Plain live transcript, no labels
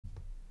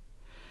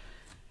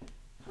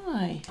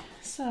Okay,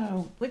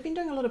 so we've been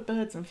doing a lot of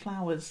birds and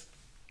flowers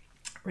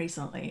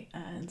recently,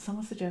 and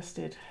someone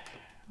suggested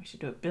we should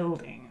do a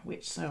building,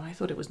 so I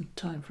thought it was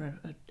time for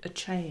a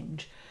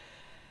change.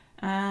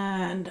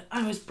 And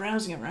I was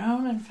browsing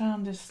around and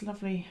found this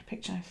lovely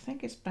picture. I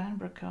think it's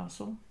Bamburgh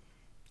Castle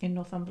in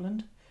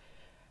Northumberland.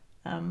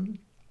 And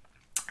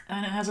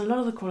it has a lot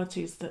of the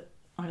qualities that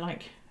I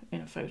like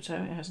in a photo.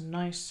 It has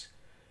nice,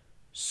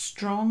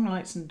 strong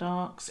lights and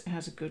darks. It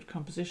has a good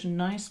composition,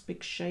 nice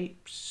big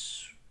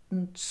shapes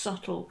and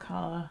subtle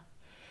colour.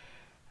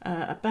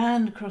 A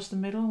band across the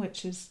middle,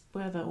 which is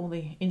where all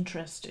the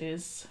interest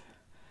is.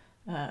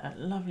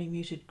 Lovely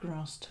muted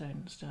grass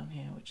tones down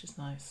here, which is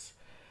nice.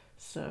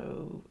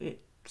 So it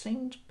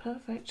seemed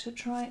perfect to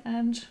try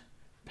and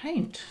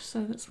paint.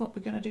 So that's what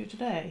we're going to do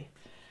today.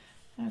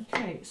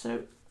 Okay,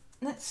 so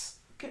let's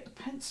get the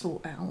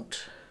pencil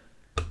out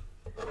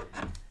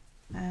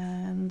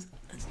and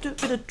let's do a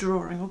bit of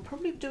drawing. We'll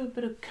probably do a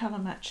bit of colour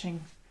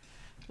matching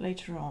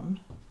later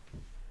on,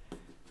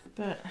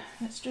 but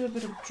let's do a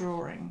bit of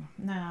drawing.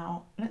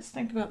 Now let's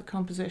think about the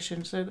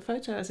composition. So the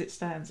photo as it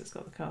stands, it's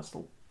got the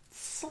castle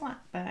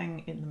slap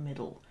bang in the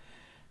middle.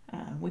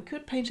 We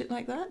could paint it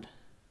like that.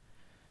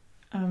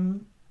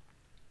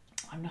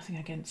 I'm nothing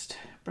against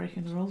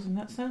breaking the rules in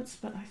that sense,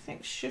 but I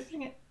think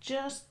shifting it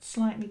just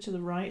slightly to the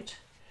right,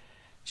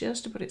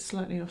 just to put it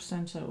slightly off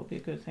centre, will be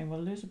a good thing.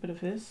 We'll lose a bit of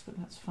this, but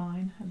that's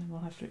fine, and then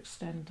we'll have to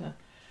extend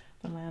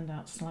the land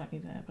out slightly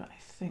there, but I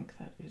think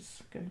that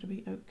is going to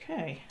be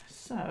okay.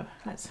 So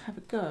let's have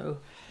a go.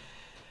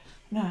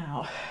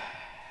 Now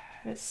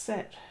let's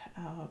set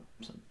our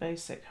sort of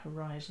basic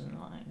horizon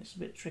line. It's a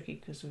bit tricky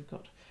because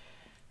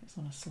it's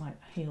on a slight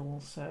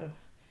hill, so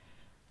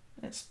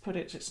let's put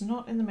it, it's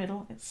not in the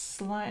middle, it's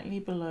slightly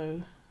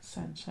below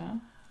centre.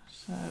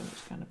 So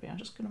it's going to be, I'm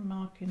just going to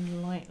mark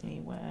in lightly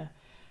where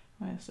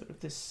sort of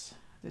this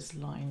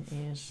line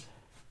is,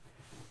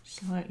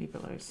 slightly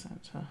below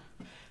centre.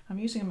 I'm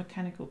using a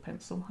mechanical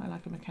pencil. I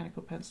like a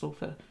mechanical pencil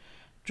for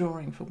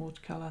drawing for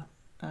watercolour.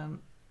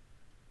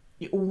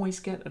 You always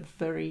get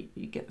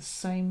you get the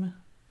same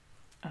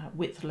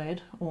width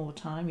lead all the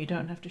time. You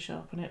don't have to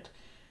sharpen it.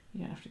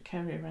 You don't have to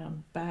carry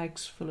around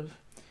bags full of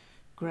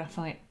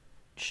graphite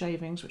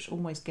shavings, which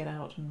always get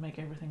out and make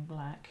everything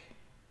black.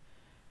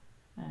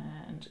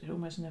 And it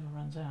almost never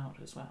runs out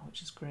as well,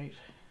 which is great.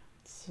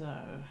 So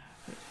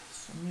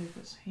let's move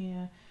this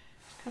here.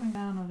 It's coming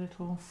down a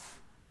little,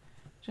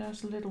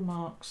 just little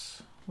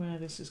marks where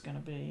this is going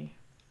to be.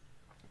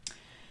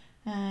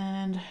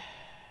 And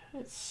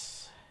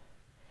let's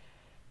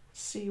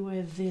see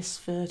where this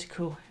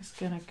vertical is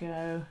going to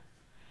go.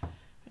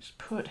 Let's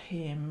put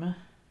him,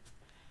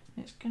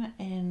 it's going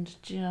to end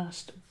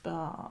just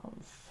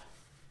above.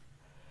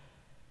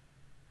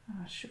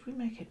 Should we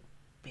make it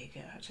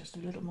bigger, just a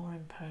little more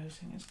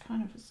imposing? It's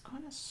kind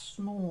of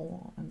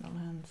small in the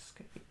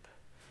landscape.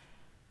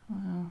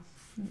 Well,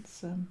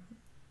 let's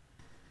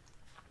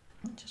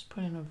just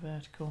put in a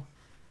vertical.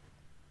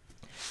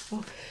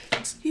 Oh,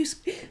 excuse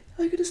me,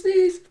 I'm gonna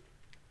sneeze.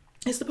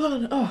 It's the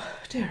pollen. Oh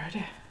dear, oh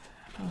dear.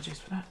 Apologies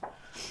for that.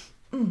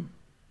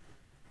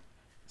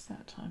 It's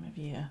that time of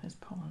year. There's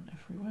pollen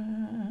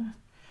everywhere,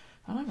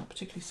 and I'm not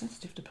particularly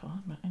sensitive to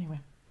pollen, but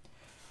anyway.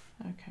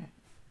 Okay,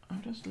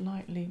 I'm just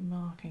lightly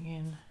marking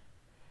in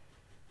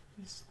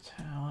this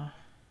tower,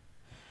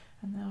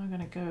 and now I'm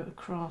going to go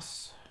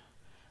across,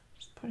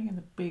 just putting in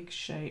the big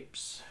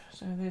shapes.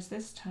 So there's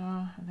this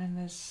tower, and then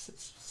there's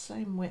it's the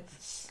same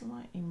width,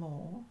 slightly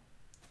more,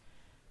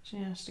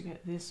 just to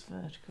get this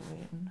vertical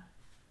in.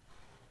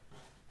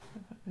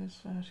 Put this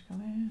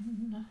vertical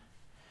in,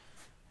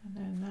 and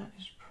then that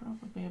is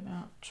probably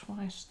about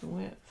twice the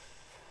width,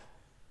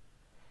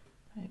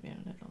 maybe a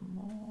little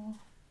more.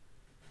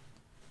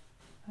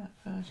 That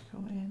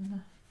vertical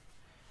in.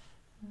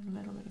 There's a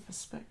little bit of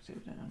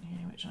perspective down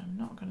here, which I'm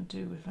not going to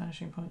do with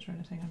vanishing points or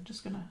anything. I'm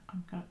going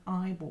to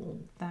eyeball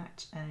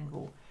that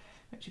angle,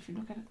 which if you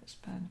look at it, it's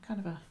kind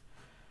of a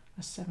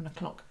 7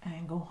 o'clock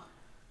angle.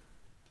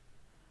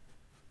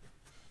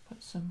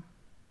 Put some,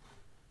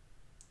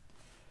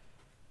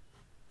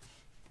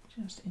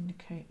 just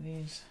indicate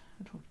these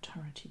little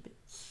turrety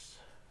bits.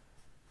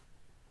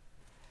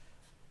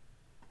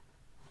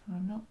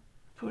 I'm not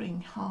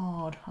putting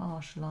hard,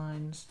 harsh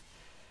lines.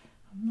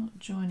 I'm not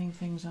joining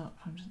things up,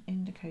 I'm just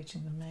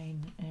indicating the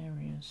main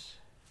areas.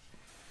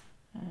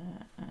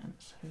 And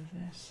so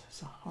this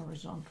is a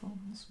horizontal,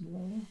 this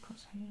wall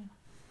across here.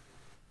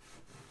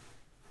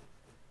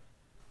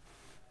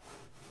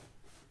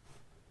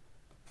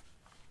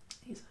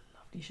 These are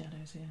lovely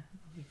shadows here,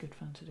 it'll be good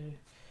fun to do.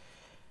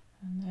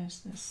 And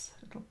there's this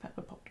little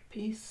pepper pot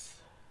piece,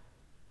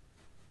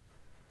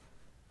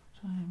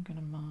 which I'm going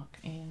to mark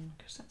in,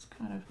 because that's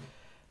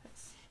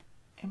it's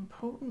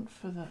important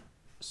for the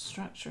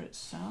structure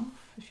itself.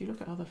 If you look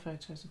at other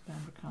photos of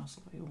Bamburgh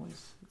Castle,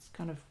 it's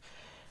kind of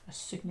a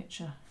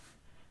signature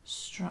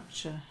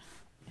structure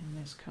in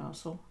this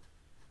castle.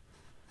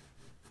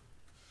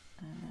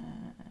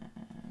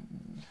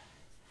 And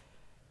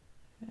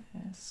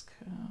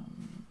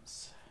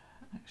this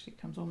actually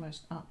comes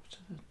almost up to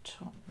the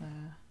top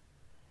there.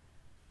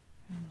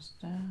 Comes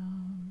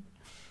down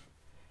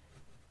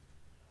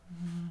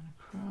and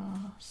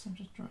across. I'm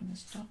just drawing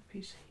this dark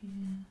piece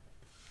here.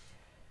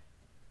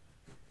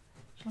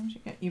 As long as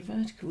you get your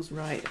verticals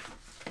right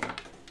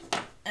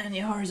and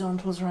your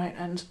horizontals right,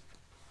 and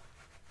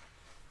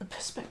the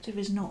perspective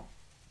is not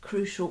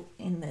crucial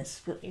in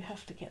this, but you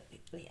have to get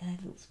the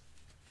angles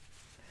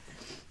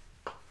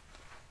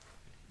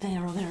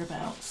there or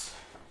thereabouts.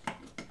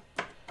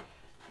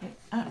 The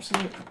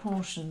absolute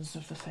proportions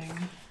of the thing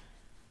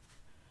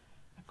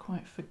are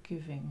quite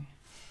forgiving.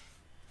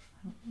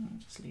 I'll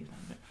just leave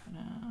that bit for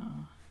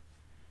now.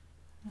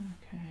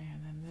 Okay,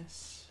 and then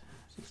this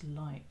is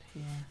light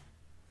here.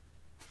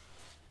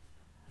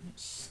 And it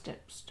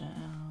steps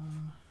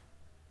down.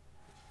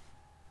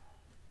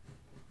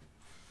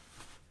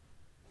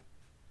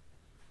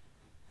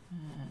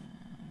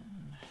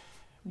 And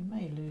we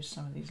may lose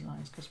some of these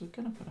lines because we're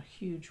going to put a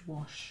huge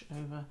wash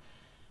over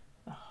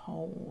the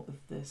whole of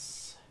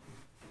this.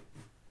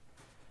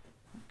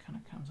 That kind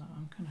of comes up.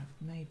 I'm going to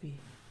maybe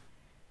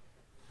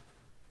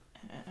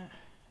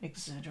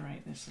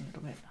exaggerate this a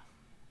little bit.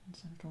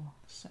 It's a little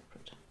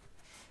separate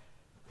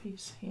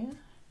piece here.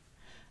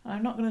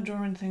 I'm not going to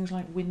draw in things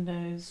like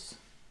windows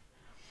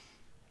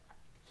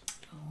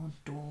or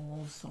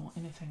doors or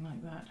anything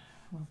like that.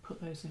 We'll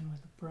put those in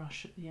with the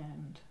brush at the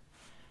end.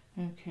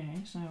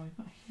 Okay, so we've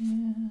got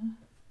here,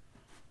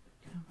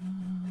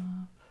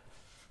 come up,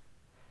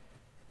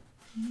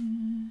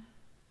 here,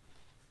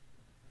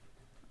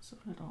 lots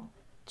of little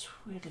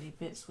twiddly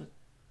bits with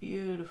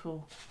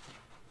beautiful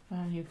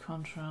value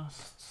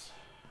contrasts.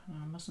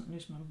 I mustn't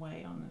lose my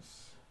way on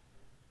this.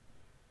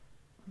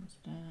 Comes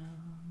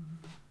down,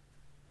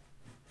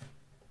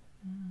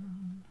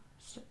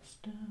 steps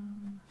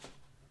down.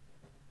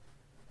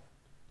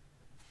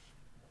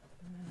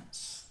 And then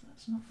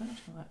that's not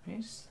vertical, that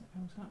piece that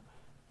goes up.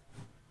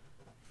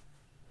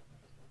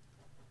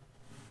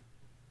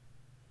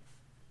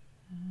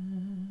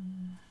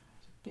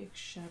 There's a big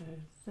shadow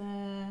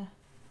there.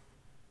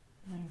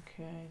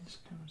 Okay, this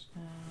comes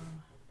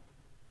down,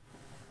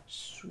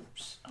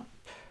 swoops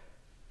up.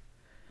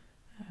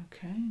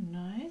 Okay,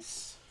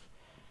 nice.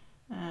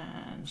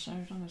 And so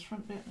we've done this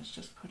front bit, let's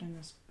just put in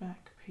this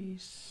back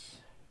piece.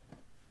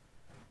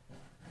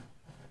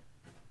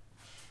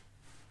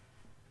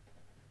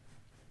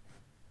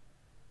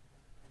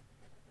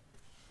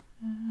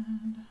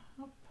 And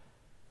up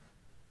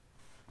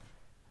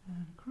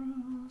and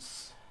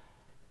across.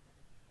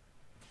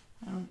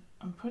 And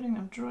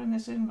I'm drawing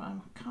this in, but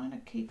I'm kind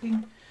of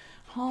keeping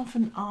half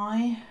an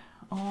eye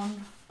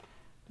on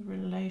the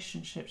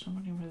relationships. I'm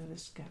wondering whether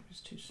this gap is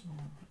too small.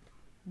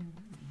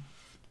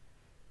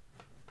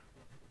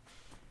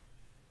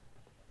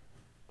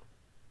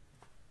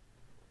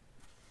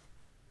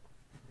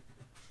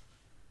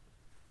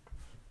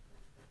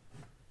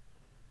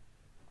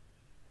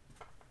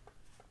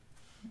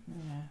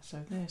 Yeah, so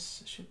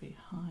this should be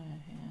higher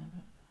here,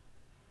 but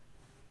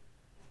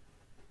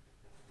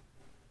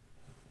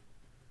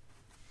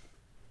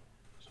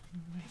just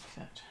make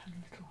that a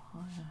little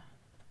higher.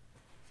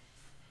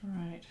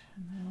 Right,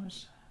 and there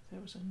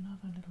was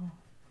another little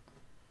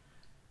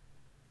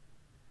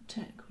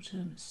technical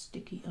term,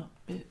 sticky up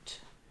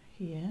bit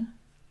here.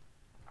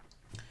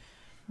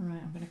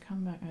 Right, I'm going to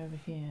come back over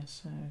here,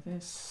 so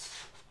this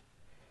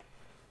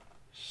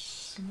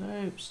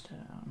slopes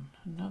down,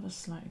 another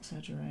slight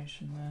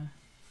exaggeration there,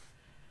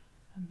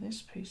 and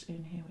this piece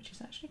in here, which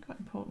is actually quite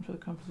important for the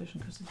composition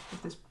because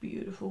it's this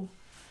beautiful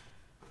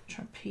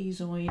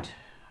trapezoid,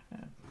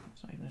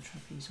 it's not even a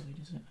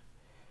trapezoid, is it?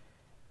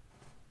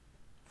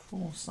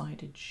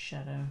 Four-sided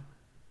shadow.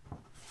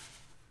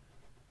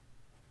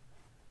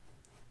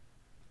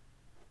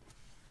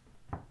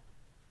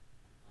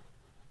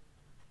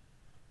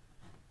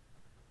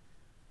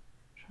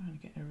 Trying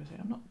to get everything.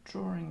 I'm not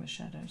drawing the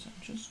shadows,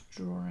 I'm just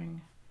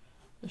drawing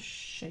the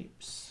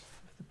shapes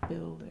of the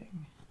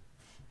building.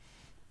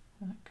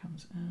 That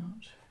comes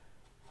out,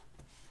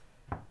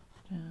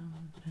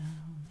 down,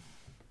 down.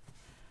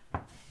 I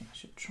think I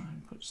should try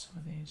and put some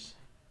of these.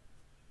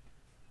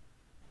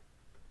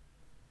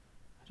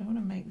 I don't want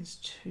to make this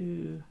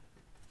too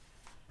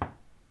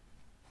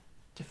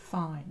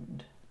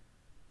defined.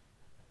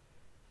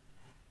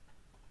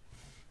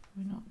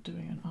 We're not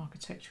doing an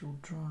architectural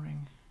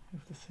drawing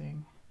of the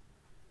thing.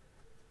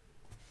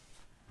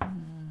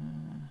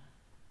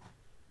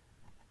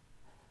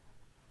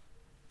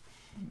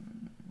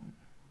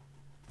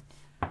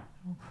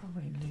 We'll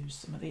probably lose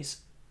some of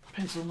these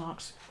pencil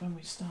marks when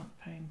we start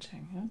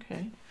painting.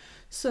 Okay,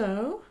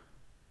 so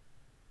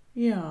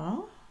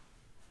yeah,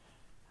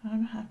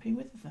 I'm happy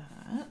with that.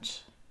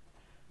 Let's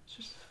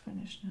just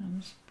finish down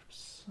this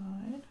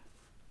side.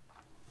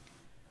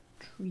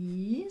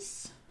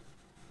 Trees,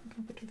 a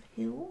little bit of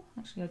hill.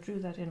 Actually, I drew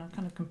that in, I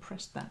kind of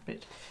compressed that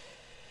bit.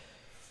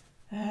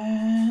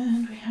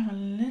 And we have a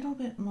little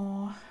bit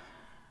more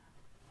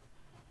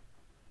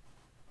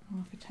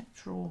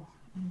architectural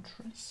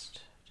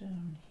interest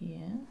down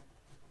here.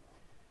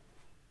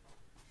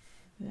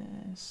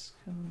 This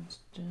comes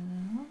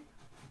down.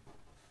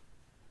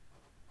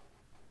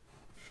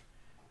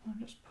 I'm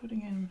just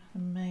putting in the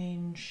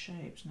main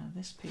shapes. Now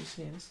this piece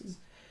here, this is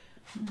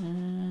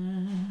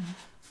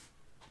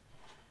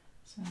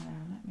so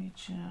let me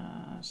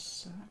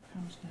just, so that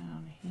comes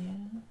down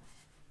here.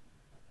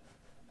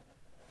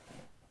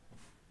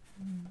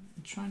 And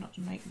try not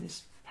to make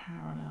this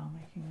parallel,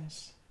 making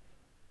this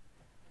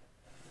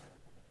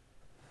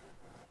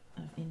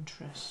of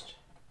interest.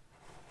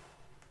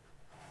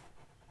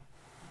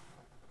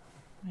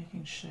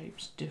 Making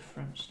shapes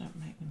different, don't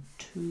make them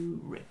too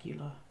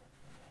regular,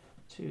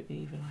 too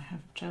even. I have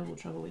terrible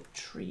trouble with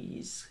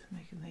trees,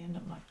 making they end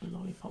up like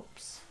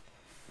lollipops.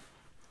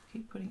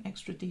 Keep putting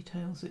extra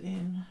details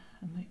in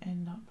and they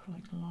end up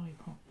like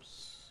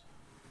lollipops,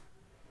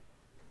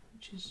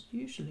 which is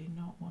usually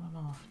not what I'm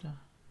after.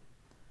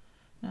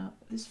 Now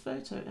this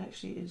photo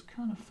actually is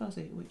kind of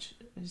fuzzy, which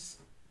is,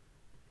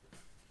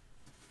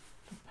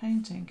 the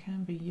painting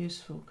can be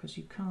useful because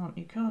you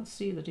can't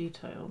see the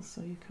details,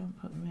 so you can't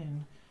put them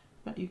in,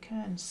 but you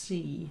can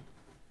see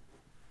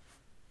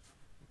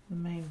the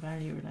main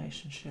value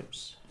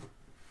relationships,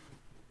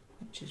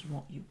 which is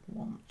what you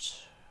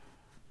want.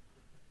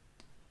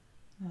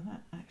 Now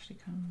that actually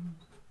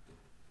comes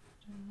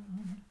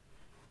down.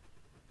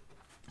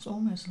 It's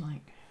almost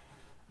like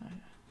a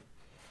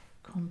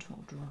contour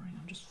drawing.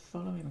 I'm just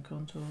following the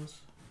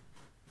contours.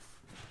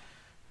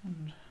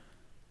 And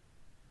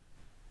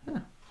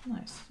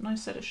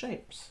nice set of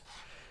shapes.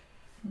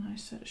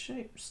 Nice set of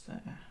shapes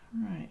there.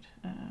 Right.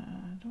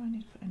 Do I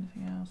need to put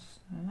anything else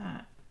than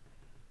that?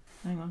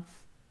 Hang on.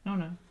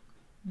 No.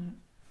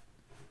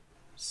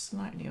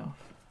 Slightly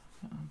off,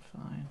 but I'm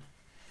fine.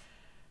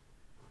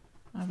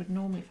 I would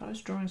normally, if I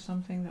was drawing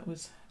something that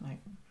was like,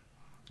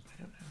 I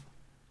don't know,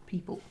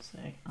 people,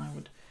 say, I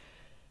would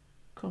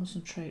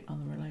concentrate on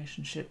the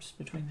relationships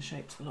between the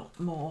shapes a lot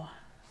more.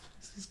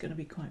 This is going to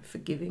be quite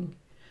forgiving.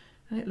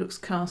 And it looks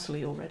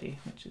castle-y already,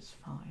 which is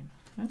fine.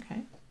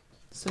 Okay,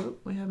 so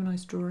we have a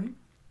nice drawing.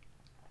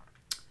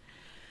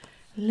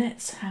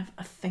 Let's have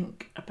a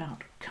think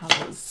about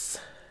colours.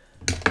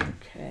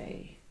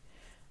 Okay,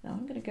 now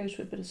I'm going to go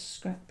to a bit of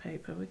scrap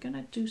paper. We're going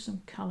to do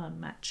some colour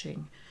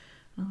matching.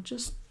 I'll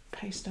just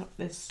paste up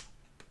this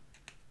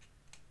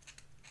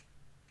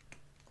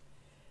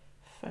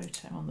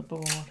photo on the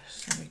board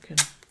so we can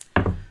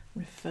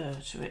refer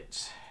to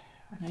it.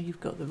 I know you've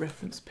got the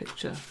reference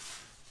picture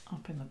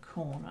up in the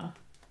corner,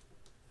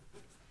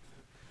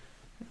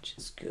 which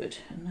is good.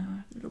 And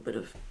now a little bit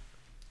of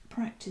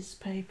practice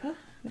paper,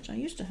 which I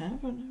used to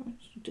have, but now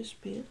it's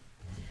disappeared.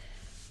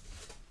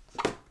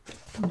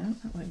 No,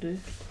 that won't do.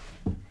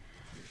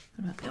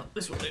 Oh,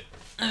 this will do.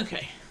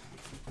 Okay.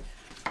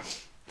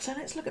 So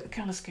let's look at the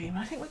colour scheme.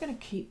 I think we're going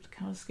to keep the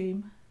colour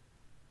scheme.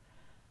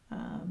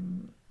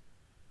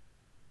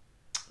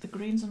 The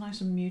greens are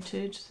nice and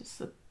muted. It's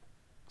the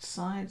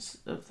sides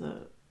of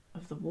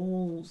the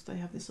walls. They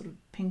have this sort of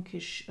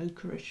pinkish,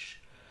 ochreish,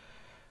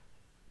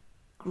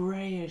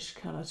 greyish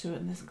colour to it,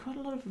 and there's quite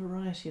a lot of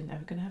variety in there.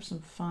 We're going to have some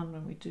fun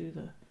when we do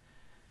the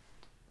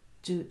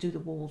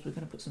walls. We're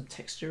going to put some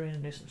texture in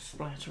and do some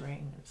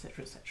splattering,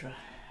 etc., etc.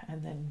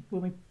 And then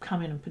when we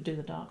come in and do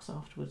the darks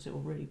afterwards, it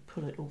will really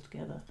pull it all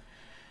together.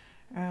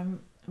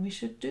 We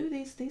should do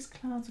these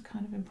clouds are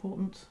kind of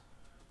important,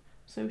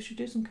 so we should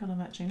do some colour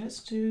matching. Let's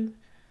do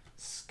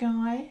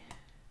sky,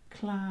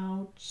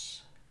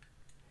 clouds,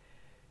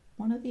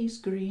 one of these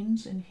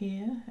greens in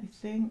here, I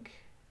think,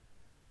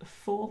 a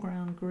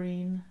foreground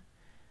green,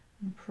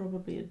 and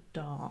probably a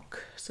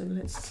dark. So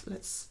let's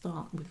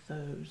start with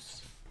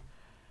those.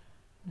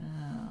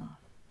 Now,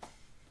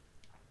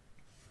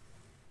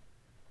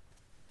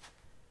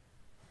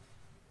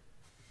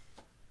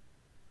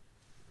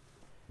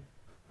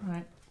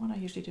 right, what I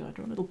usually do, I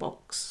draw a little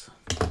box,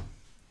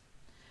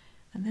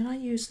 and then I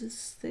use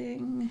this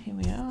thing, here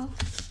we are,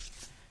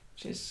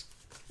 which is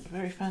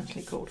very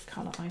fancily called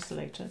colour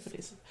isolator, but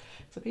it's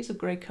a piece of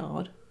grey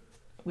card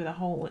with a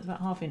hole, it's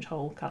about ½ inch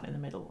hole cut in the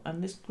middle,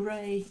 and this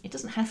grey, it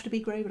doesn't have to be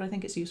grey, but I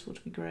think it's useful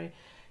to be grey.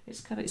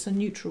 It's a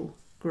neutral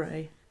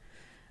grey,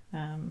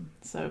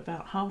 so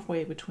about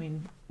halfway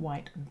between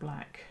white and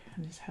black,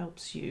 and this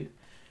helps you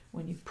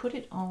when you put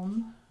it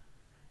on.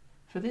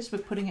 For this, we're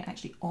putting it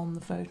actually on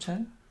the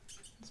photo.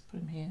 Let's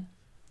put him here.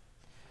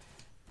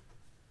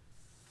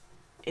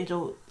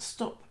 It'll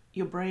stop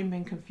your brain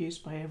being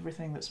confused by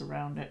everything that's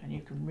around it, and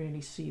you can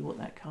really see what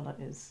that colour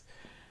is.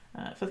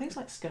 For things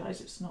like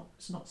skies, it's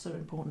not so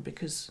important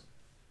because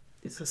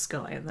it's a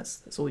sky and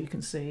that's all you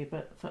can see.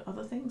 But for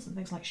other things and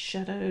things like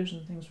shadows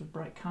and things with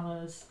bright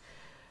colours,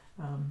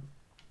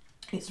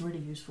 it's really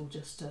useful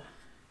just to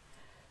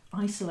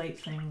isolate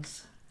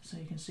things so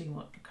you can see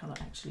what the colour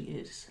actually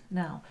is.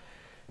 Now,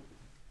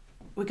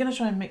 we're going to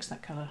try and mix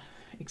that colour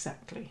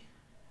exactly.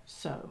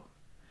 So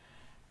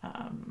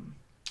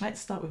let's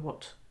start with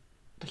what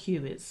the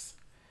hue is.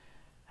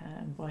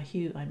 And by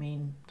hue I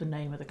mean the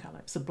name of the colour.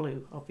 It's a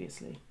blue,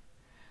 obviously.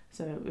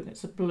 So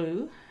it's a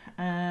blue,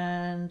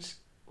 and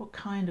what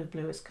kind of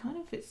blue? Is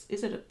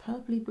it a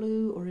purpley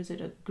blue or is it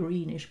a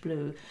greenish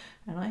blue?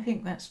 And I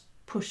think that's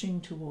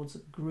pushing towards a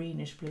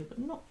greenish blue, but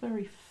not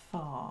very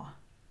far.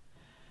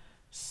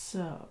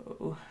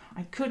 So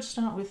I could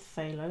start with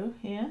phthalo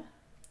here,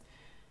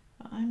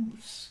 but I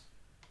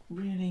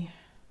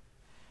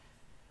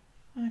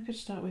could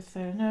start with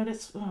phthalo. No,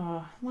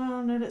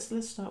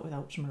 let's start with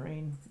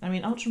ultramarine. I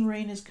mean,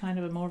 ultramarine is kind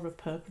of more of a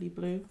purpley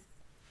blue,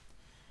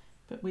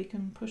 but we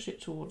can push it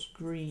towards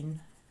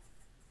green.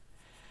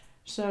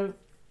 So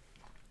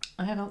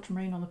I have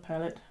ultramarine on the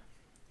palette.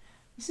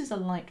 This is a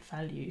light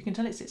value. You can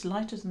tell it's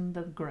lighter than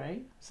the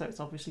grey, so it's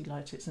obviously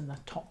lighter. It's in the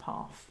top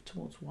half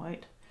towards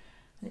white.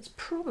 And it's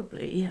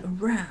probably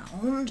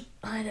around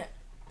an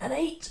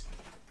 8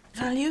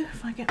 value,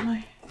 if I get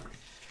my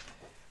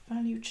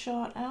value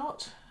chart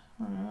out.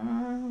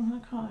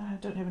 I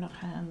don't have enough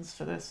hands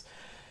for this.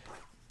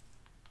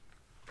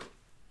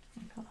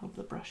 I can't hold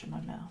the brush in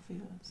my mouth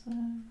either. So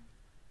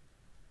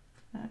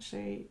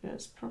actually,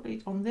 it's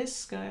probably on this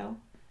scale,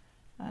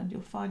 and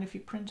you'll find if you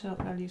print out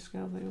value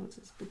scale,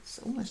 it's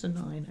almost a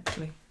 9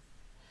 actually.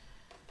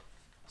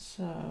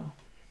 So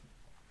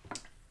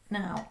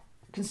now,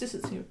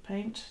 consistency of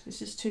paint.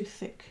 This is too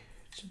thick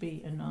to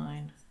be a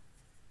 9.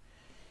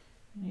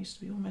 It needs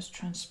to be almost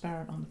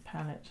transparent on the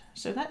palette.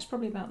 So that's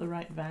probably about the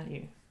right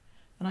value.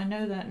 And I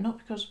know that not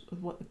because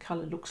of what the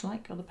colour looks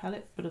like on the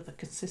palette, but of the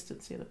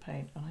consistency of the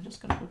paint. And I'm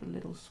just going to put a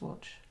little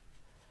swatch.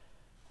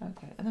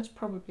 Okay, and that's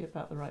probably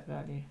about the right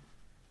value.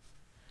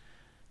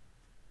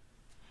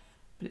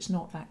 But it's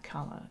not that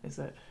colour, is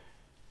it?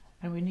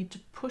 And we need to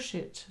push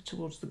it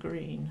towards the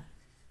green.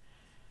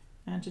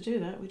 And to do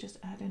that, we just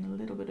add in a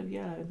little bit of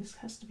yellow. This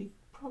has to be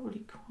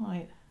probably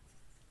quite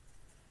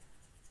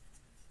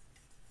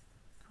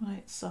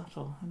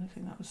subtle. I don't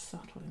think that was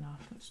subtle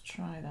enough. Let's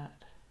try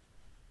that.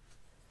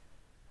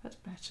 That's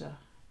better.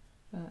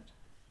 But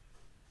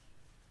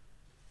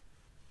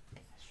I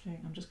think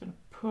I'm just going to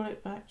pull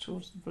it back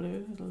towards the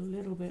blue with a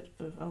little bit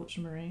of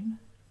ultramarine.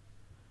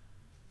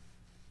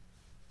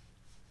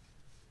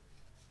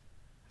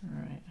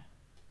 Alright.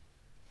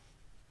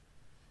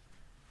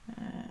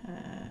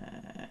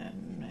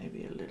 And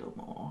maybe a little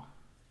more.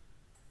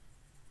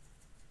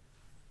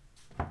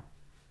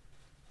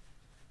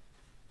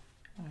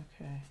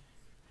 Okay.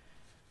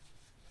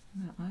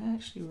 Now I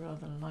actually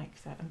rather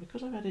like that, and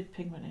because I've added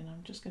pigment in,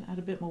 I'm just going to add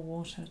a bit more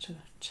water to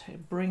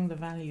bring the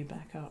value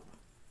back up.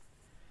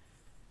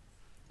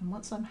 And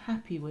once I'm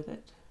happy with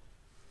it,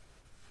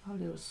 I'll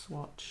do a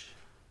swatch.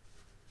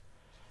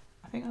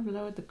 I think I've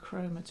lowered the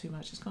chroma too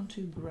much. It's gone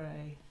too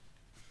grey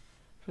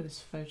for this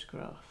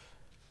photograph.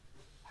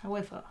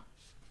 However,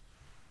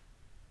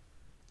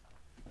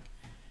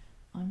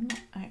 I'm not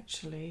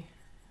actually,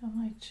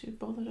 am I too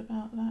bothered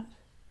about that?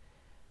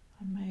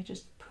 I may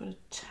just put a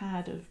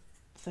tad of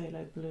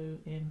phthalo blue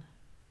in,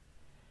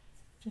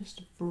 just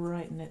to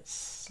brighten it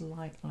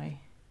slightly.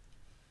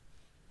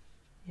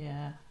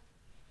 Yeah.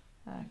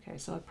 Okay,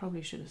 so I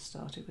probably should have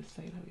started with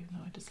phthalo, even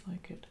though I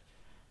dislike it.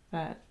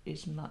 That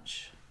is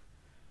much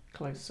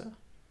closer.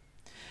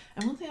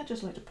 And one thing I'd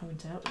just like to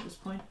point out at this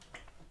point,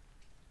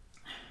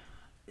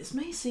 this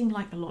may seem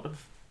like a lot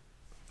of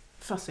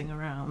fussing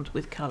around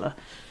with colour,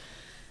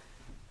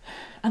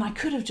 and I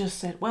could have just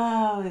said,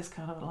 well, it's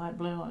kind of a light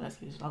blue,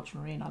 let's use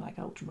ultramarine, I like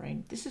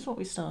ultramarine. This is what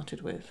we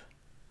started with.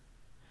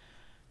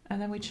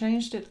 And then we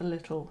changed it a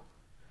little.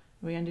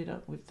 We ended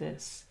up with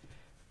this.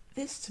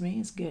 This to me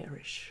is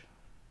garish.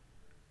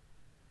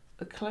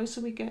 The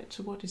closer we get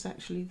to what is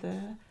actually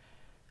there,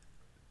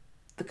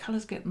 the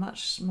colours get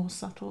much more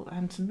subtle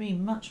and to me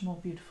much more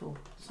beautiful.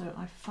 So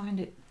I find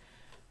it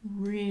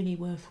really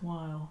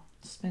worthwhile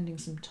spending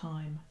some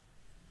time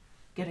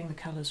getting the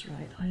colours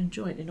right. I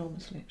enjoy it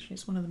enormously actually.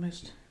 It's one of the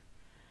most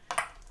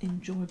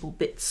enjoyable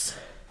bits.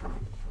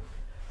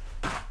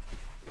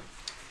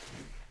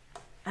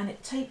 And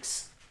it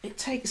takes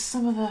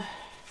some of the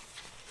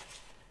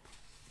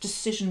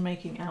decision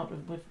making out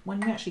of when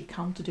we actually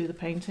come to do the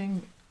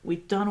painting.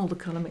 We've done all the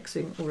colour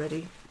mixing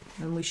already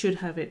and we should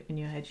have it in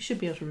your head. You should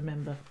be able to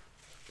remember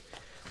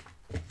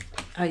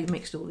how you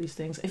mixed all these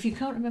things. If you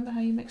can't remember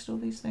how you mixed all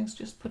these things,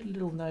 just put a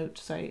little note,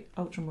 say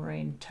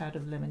ultramarine, tad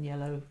of lemon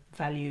yellow,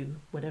 value,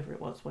 whatever it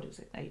was, what is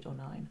it, 8 or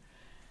 9,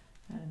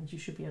 and you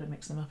should be able to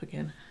mix them up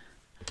again.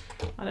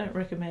 I don't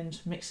recommend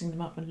mixing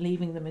them up and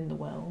leaving them in the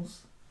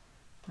wells.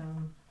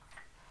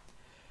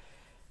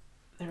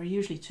 There are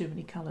usually too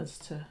many colours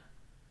to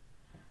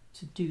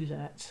do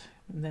that,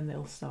 and then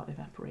they'll start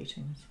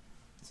evaporating.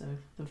 So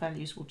the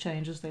values will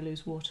change as they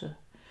lose water.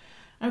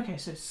 Okay,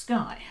 so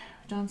sky.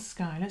 We've done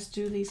sky. Let's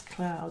do these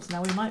clouds.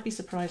 Now we might be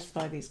surprised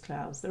by these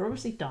clouds. They're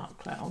obviously dark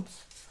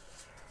clouds.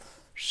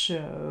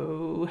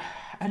 So,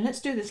 and let's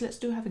do this.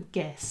 Let's have a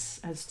guess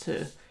as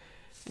to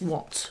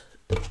what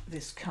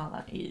this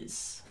colour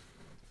is.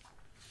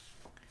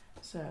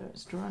 So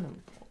let's draw in a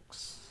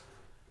box.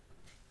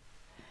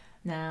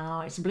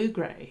 Now it's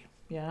blue-grey,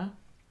 yeah?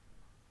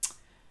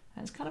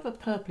 And it's kind of a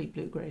purpley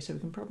blue-grey, so we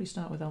can probably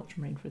start with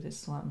ultramarine for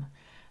this one.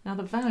 Now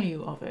the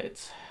value of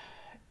it,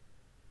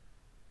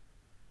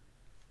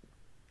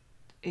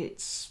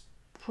 it's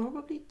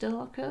probably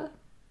darker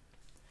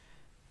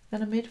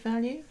than a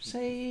mid-value,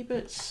 say,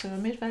 but so a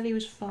mid-value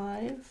is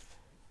 5,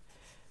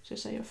 so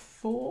say a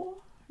 4,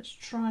 Let's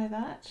try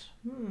that.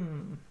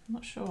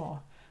 Not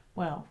sure.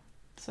 Well,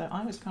 so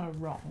I was kind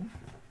of wrong.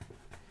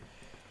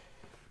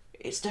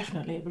 It's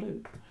definitely a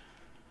blue.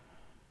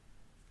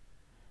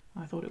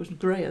 I thought it was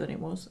greyer than it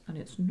was, and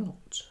it's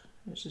not.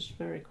 It's just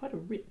quite a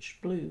rich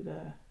blue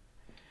there.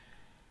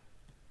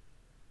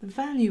 The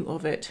value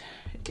of it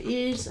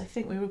is, I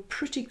think we were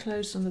pretty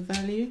close on the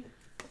value.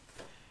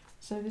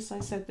 So this, I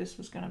said this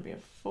was going to be a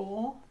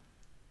 4.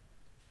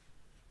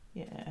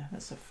 Yeah,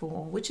 that's a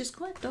 4, which is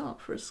quite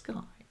dark for a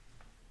sky.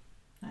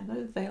 I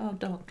know they are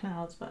dark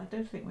clouds, but I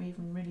don't think we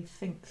even really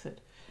think that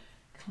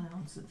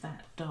clouds are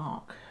that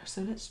dark.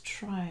 So let's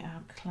try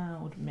our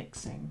cloud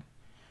mixing.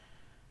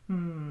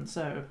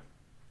 So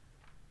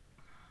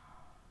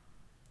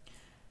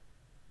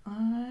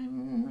I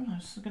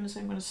was going to say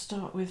I'm going to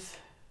start with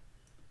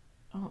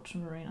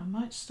ultramarine. I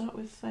might start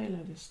with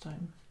phthalo this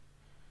time,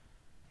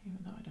 even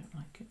though I don't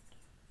like it.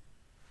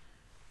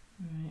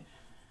 Right,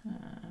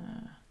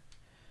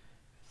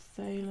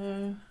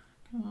 phthalo,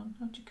 come on,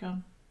 out you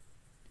come.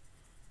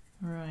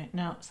 Right,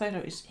 now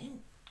phthalo is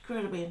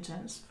incredibly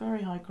intense,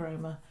 very high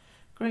chroma,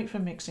 great for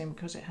mixing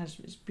because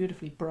it's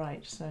beautifully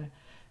bright, so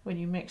when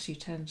you mix you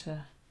tend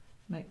to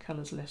make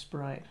colours less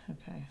bright.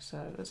 Okay,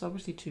 so it's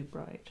obviously too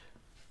bright.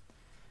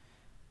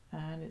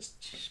 And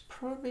it's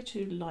probably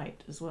too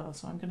light as well,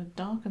 so I'm going to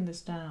darken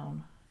this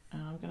down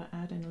and I'm going to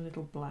add in a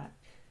little black.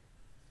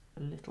 A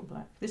little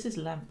black. This is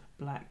lamp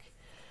black.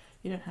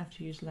 You don't have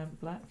to use lamp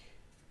black.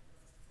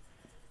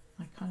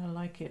 I kind of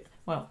like it.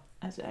 Well,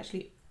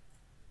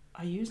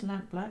 I use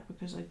lamp black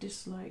because I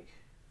dislike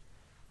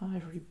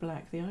ivory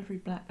black. The ivory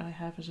black I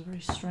have is a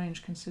very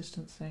strange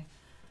consistency,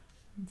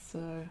 and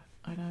so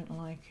I don't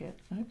like it.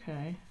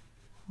 Okay,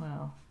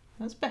 well,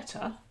 that's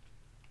better.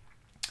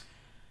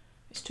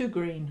 It's too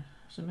green,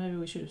 so maybe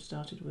we should have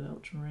started with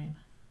ultramarine.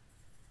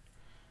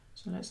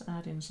 So let's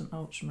add in some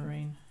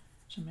ultramarine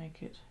to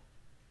make it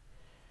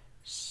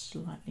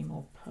slightly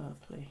more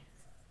purpley.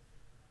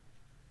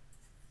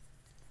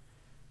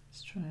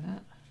 Let's try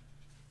that.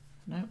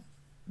 Nope,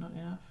 not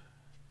enough.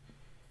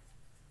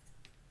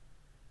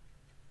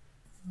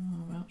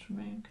 Oh,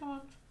 ultramarine, come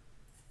on.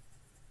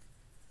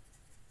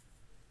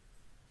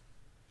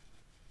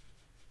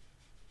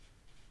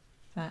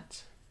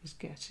 That is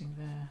getting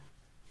there.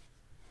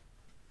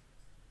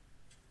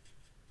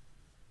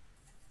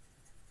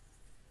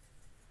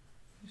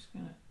 Just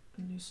going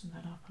to loosen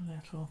that up a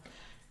little.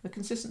 The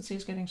consistency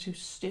is getting too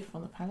stiff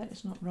on the palette.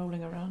 It's not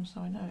rolling around,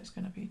 so I know it's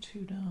going to be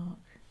too dark.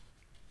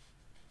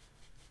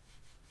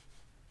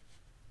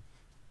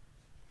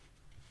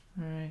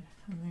 Right,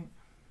 I think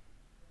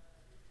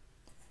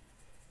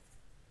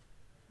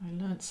I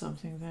learnt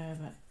something there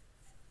that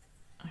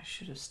I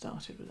should have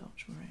started with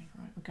ultramarine.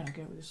 Right, we're going to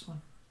go with this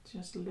one.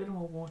 Just a little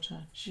more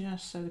water,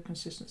 just so the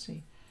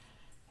consistency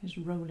is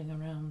rolling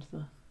around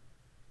the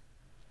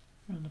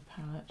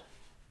palette.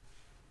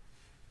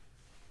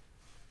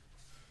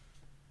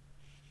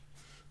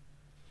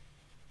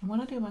 And when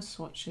I do my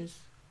swatches,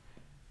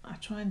 I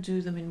try and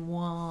do them in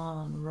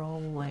one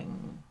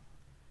rolling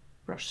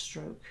brush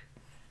stroke.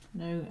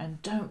 No, and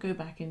don't go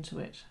back into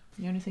it.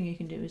 The only thing you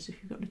can do is if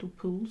you've got little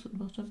pools at the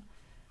bottom,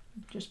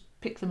 just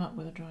pick them up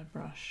with a dry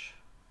brush.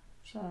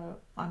 So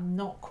I'm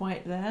not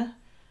quite there,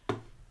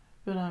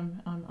 but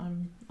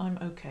I'm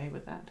okay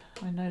with that.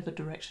 I know the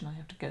direction I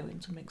have to go in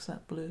to mix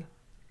that blue.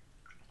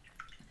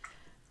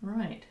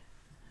 Right,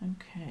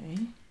 okay.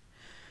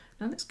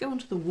 Now let's go on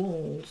to the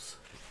walls.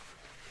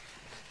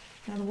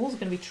 Now the walls are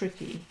going to be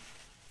tricky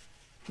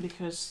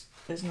because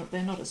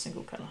they're not a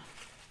single colour.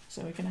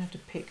 So we're going to have to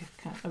pick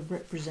a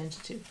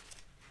representative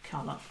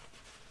colour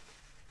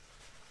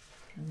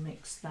and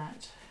mix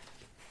that.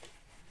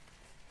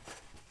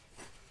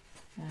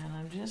 And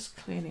I'm just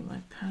cleaning my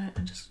palette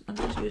and I'm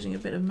just using a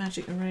bit of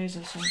magic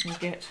eraser so I can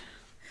get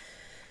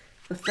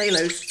the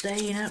phthalo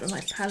stain out of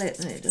my palette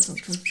and it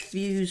doesn't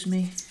confuse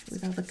me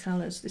with other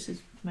colours. This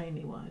is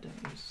mainly why I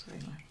don't use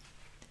phthalo.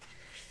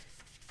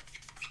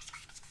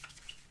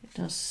 It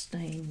does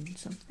stain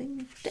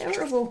something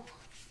terrible.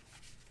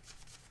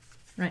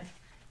 Right.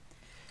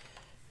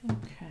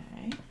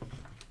 Okay.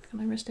 Can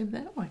I rest him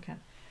there? Oh, I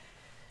can.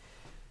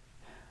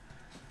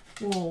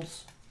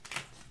 Walls.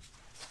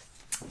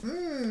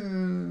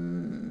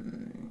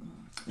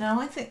 Now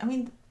I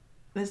mean,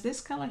 there's this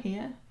colour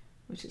here,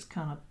 which is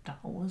kind of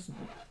dull, isn't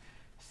it?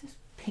 It's this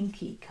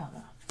pinky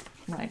colour.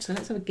 Right, so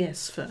let's have a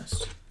guess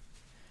first.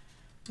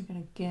 We're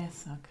going to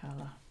guess our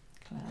colour.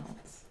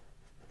 Clouds.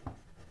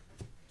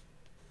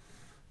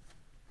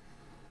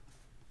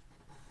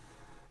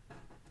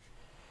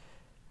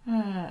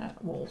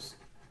 Walls.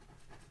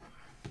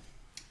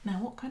 Now,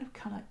 what kind of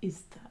colour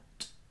is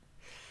that?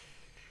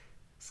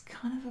 It's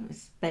kind of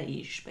it's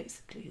beige,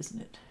 basically, isn't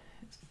it?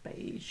 It's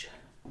beige.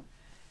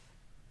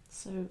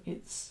 So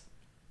it's,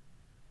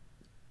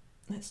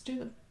 let's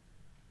do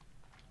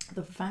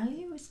the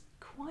value is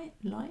quite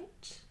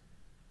light.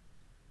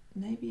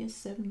 Maybe a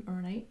 7 or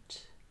an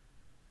 8.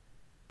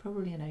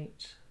 Probably an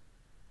 8.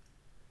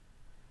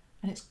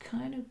 And it's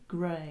kind of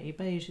grey.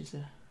 Beige is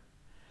a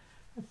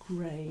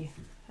grey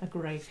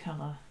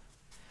colour.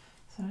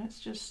 So let's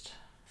just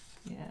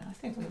Yeah, I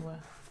think we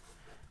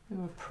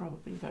were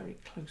probably very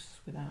close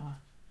with our,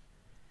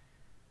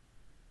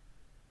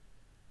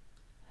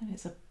 and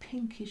it's a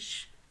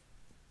pinkish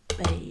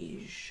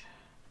beige.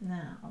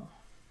 Now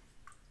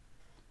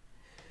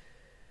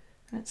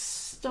let's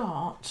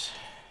start.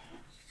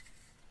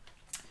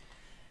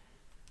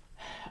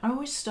 I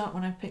always start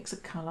when I pick a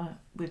colour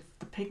with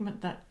the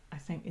pigment that I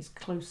think is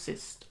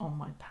closest on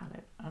my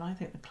palette, and I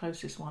think the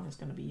closest one is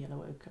going to be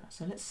yellow ochre.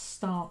 So let's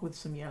start with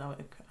some yellow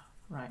ochre.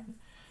 Right,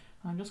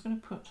 I'm just going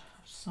to put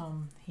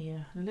some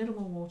here, a little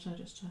more water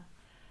just to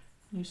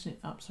loosen it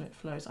up so it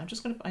flows. I'm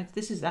just going to,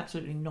 this is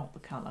absolutely not the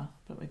colour,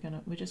 but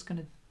we're just going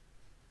to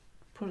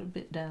put a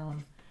bit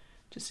down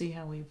to see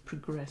how we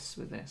progress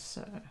with this.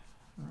 So,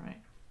 all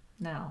right,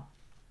 now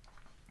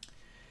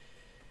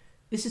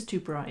this is too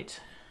bright.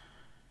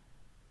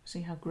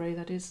 See how grey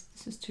that is?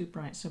 This is too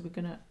bright, so we're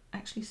going to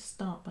actually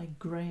start by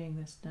greying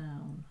this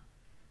down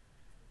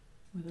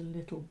with a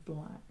little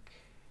black.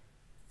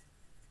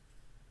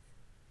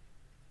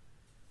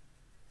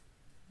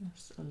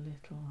 Just a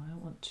little. I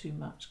don't want too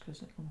much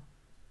because it'll.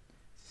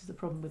 This is the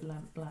problem with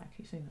lamp black.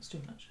 You see, that's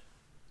too much.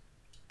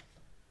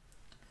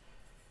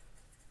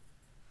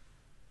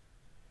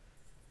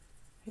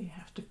 You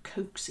have to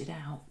coax it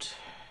out.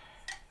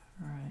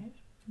 Right,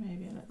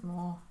 maybe a little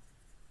more.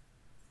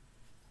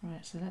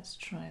 Right, so let's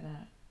try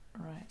that.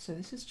 Right, so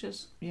this is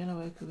just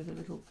yellow ochre with a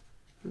little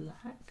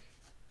black.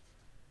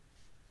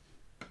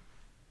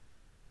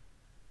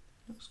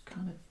 Looks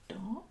kind of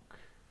dark.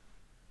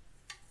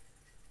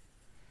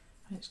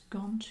 And it's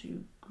gone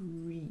to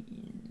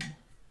green.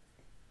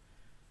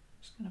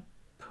 Just going to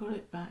pull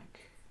it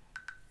back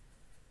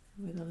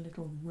with a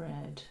little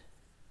red.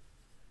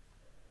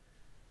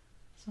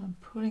 So I'm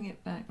pulling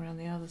it back around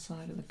the other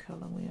side of the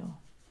colour wheel.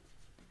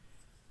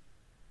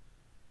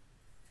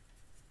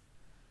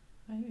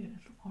 Maybe a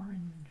little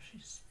orange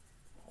is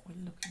what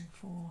we're looking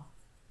for.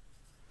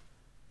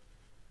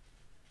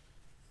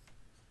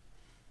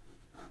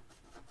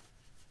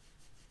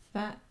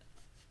 That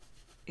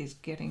is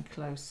getting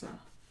closer.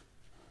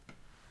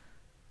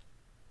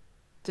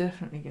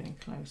 Definitely getting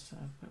closer,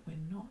 but we're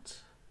not.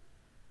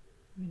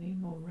 We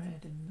need more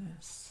red in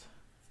this.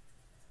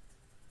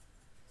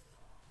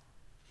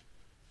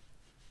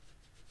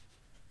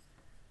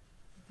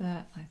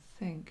 That, I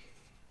think,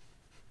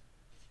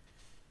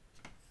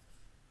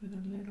 with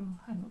a little,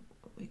 and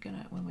we're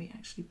gonna, when we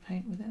actually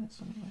paint with it,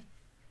 something like,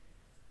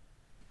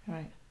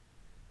 right,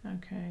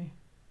 okay.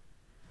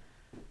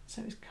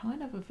 So it's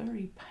kind of a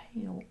very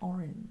pale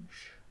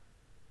orange.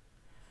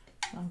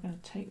 So I'm going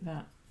to take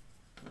that,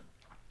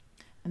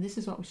 and this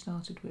is what we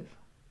started with,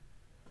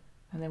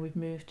 and then we've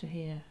moved to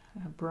here.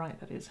 How bright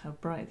that is, how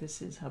bright this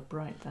is, how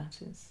bright that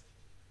is,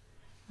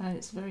 and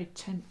it's very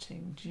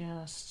tempting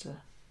just to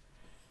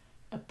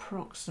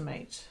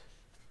approximate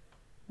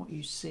what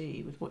you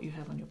see with what you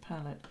have on your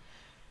palette,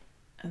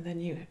 and then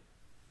you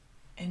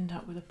end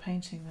up with a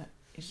painting that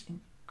is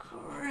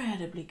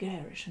incredibly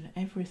garish, and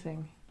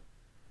everything,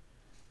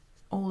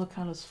 all the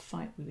colours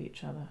fight with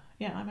each other.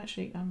 Yeah, I'm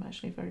actually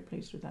very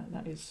pleased with that.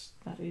 That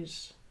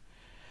is,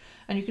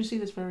 and you can see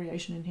there's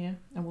variation in here,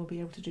 and we'll be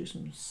able to do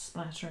some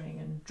splattering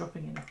and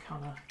dropping in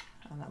colour,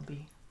 and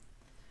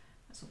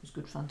that's always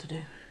good fun to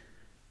do.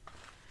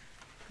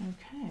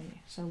 Okay,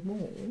 so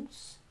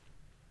walls.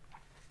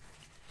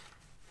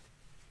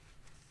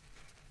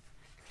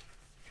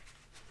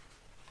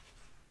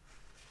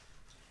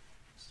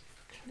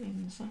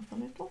 Clean this up a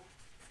little.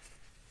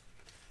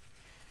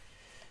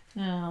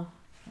 Now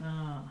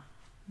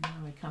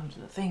we come to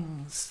the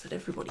things that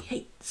everybody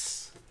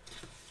hates.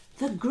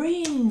 The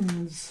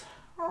greens.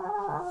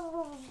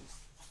 Oh,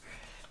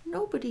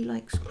 nobody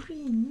likes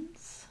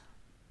greens.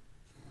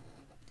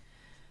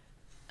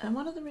 And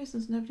one of the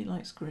reasons nobody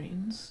likes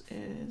greens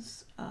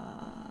is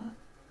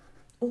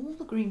all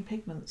the green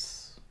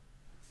pigments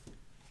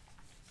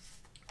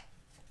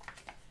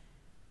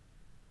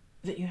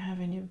that you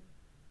have in your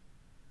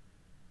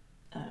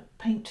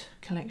paint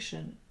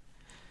collection,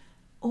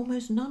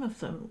 almost none of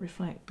them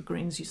reflect the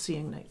greens you see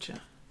in nature.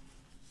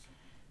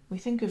 We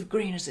think of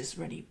green as this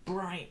really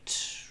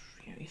bright,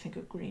 you think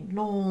of green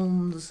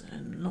lawns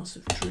and lots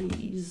of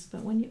trees,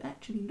 but when you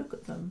actually look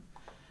at them,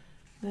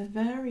 they're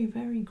very,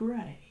 very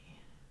grey,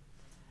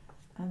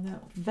 and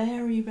they're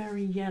very,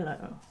 very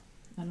yellow.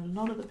 And a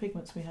lot of the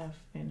pigments we have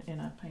in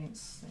our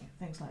paints,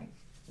 things like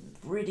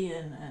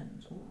Viridian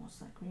and what's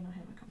that green I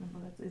have? I can't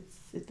remember.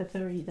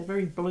 They're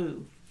very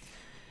blue.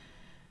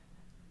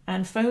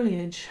 And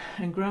foliage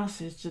and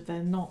grasses,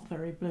 they're not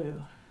very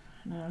blue.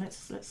 Now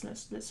let's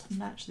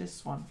match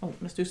this one. Oh,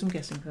 let's do some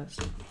guessing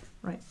first.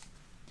 Right.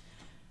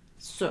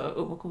 So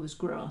we'll call this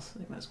grass. I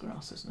think that's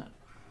grass, isn't it?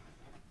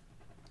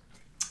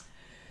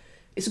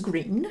 It's a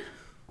green.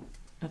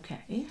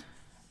 Okay.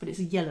 But it's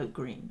a yellow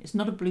green. It's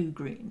not a blue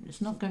green.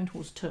 It's not going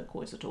towards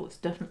turquoise at all. It's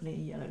definitely a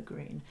yellow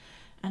green.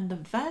 And the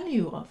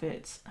value of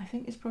it, I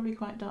think, is probably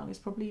quite dark. It's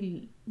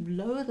probably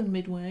lower than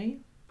midway.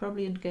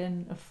 Probably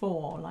again a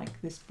 4,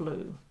 like this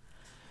blue.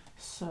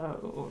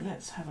 So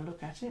let's have a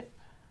look at it.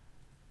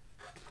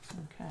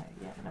 Okay,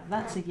 yeah, now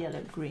that's a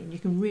yellow green. You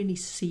can really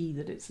see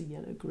that it's a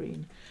yellow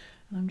green.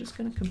 And I'm just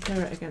going to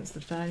compare it against the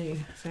value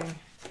thing.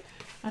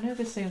 I know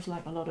this seems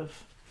like a lot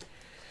of,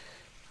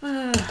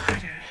 it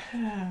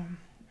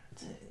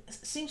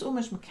seems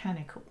almost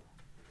mechanical.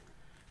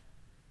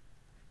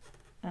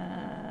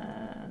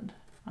 And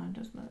I'm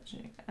just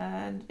matching.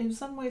 And in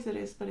some ways it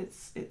is, but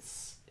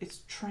it's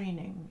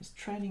training. It's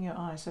training your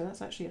eye. So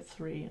that's actually a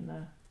 3 in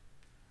the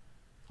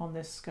on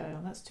this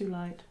scale. That's too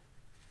light.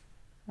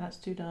 That's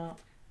too dark.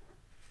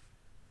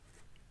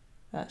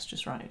 That's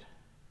just right.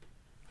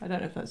 I don't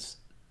know if that's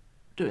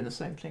doing the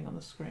same thing on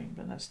the screen,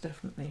 but that's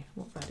definitely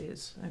what that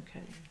is.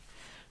 Okay,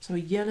 so a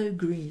yellow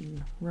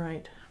green.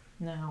 Right,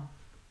 now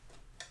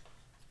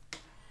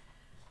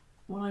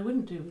what I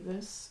wouldn't do with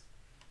this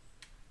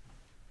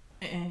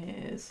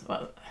is,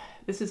 well,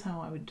 this is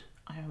how I would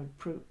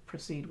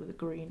proceed with a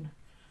green.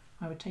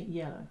 I would take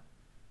yellow,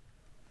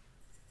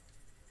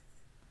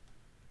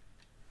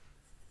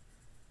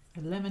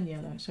 a lemon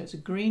yellow, so it's a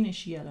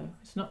greenish yellow,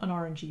 it's not an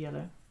orangey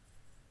yellow,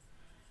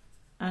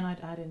 and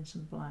I'd add in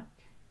some black.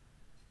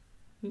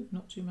 Ooh,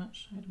 not too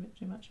much, I had a bit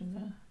too much in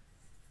there.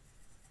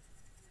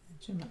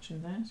 Too much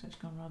in there, so it's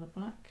gone rather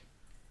black.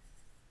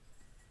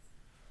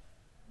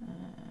 And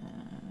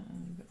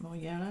a bit more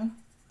yellow.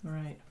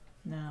 Right,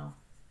 now,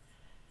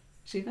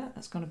 see that?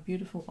 That's got a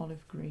beautiful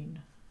olive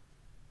green.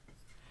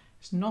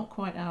 It's not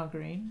quite our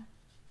green.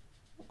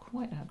 Not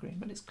quite our green,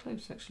 but it's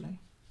close actually.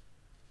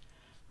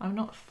 I'm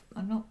not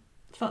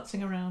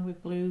futzing around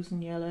with blues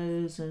and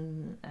yellows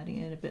and adding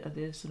in a bit of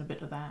this and a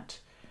bit of that.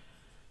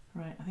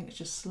 Right, I think it's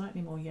just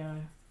slightly more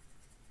yellow.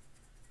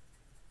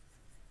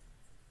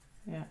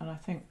 Yeah, and I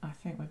think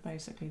we're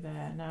basically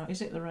there. Now,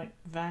 is it the right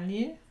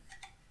value?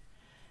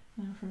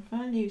 Now for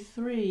value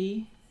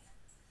 3,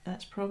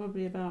 that's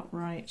probably about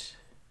right.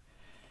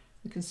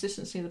 The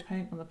consistency of the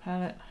paint on the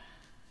palette.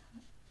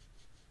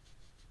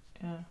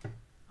 Yeah,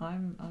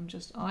 I'm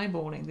just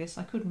eyeballing this.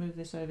 I could move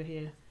this over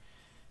here,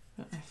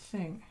 but I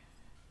think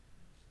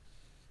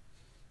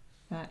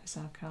that is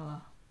our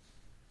colour.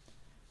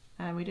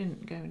 And we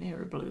didn't go near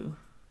a blue.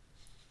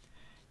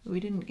 We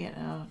didn't get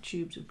our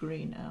tubes of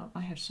green out.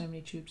 I have so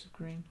many tubes of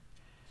green.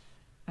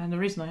 And the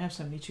reason I have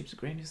so many tubes of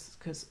green is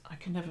because I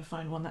can never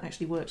find one that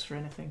actually works for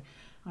anything.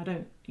 I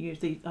don't use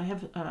the, I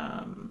have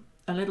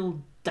a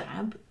little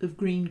dab of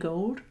green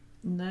gold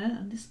in there,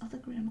 and this other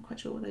green, I'm not quite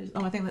sure what that is.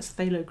 Oh, I think that's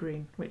phthalo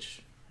green,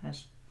 which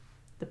has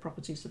the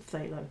properties of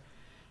phthalo,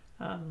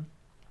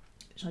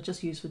 which I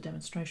just use for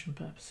demonstration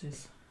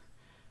purposes.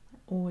 I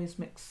always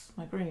mix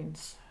my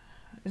greens.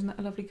 Isn't that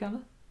a lovely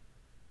colour?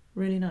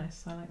 Really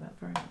nice, I like that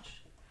very much.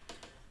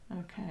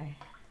 Okay.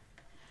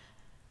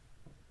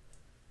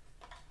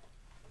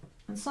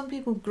 And some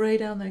people grey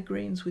down their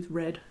greens with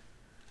red,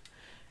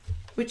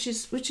 which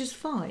is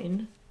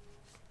fine,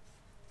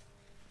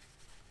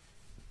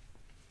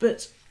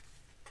 but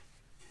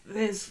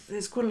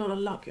there's quite a lot of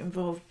luck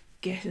involved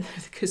getting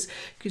because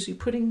you're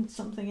putting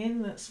something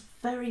in that's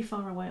very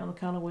far away on the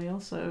colour wheel.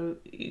 So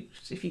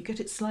if you get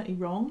it slightly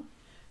wrong,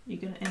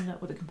 you're going to end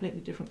up with a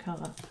completely different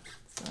colour.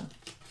 So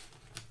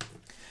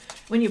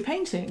when you're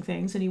painting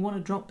things and you want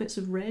to drop bits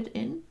of red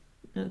in,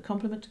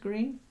 complement to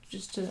green,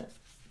 just to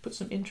put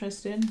some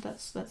interest in,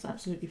 that's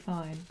absolutely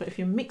fine. But if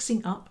you're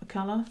mixing up a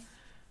colour,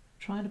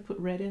 trying to put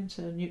red in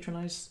to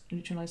neutralise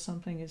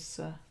something is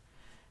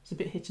it's a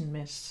bit hit and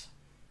miss.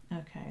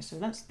 Okay, so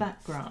that's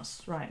that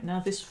grass. Right, now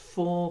this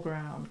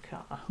foreground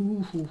colour.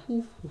 Now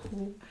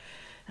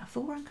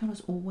foreground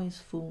colours always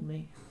fool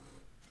me.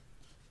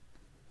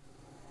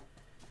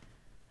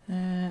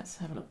 Let's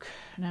have a look.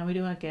 Now we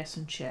do our guess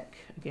and check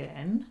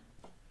again.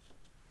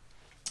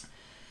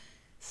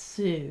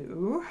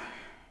 So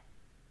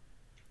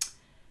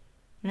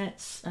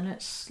let's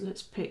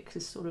pick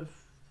this sort of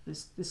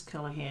this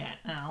colour here.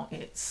 Now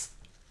it's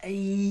a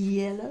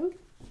yellow.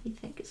 We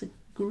think it's a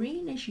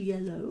greenish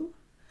yellow,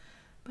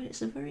 but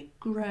it's a very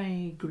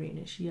grey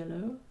greenish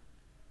yellow.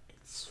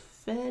 It's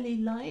fairly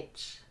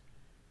light,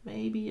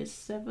 maybe a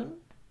 7.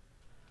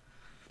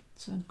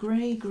 So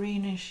grey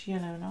greenish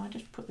yellow. Now I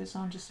just put this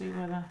on to see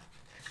whether,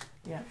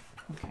 yeah,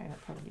 okay,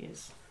 that probably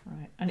is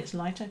right. And it's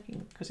lighter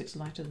because it's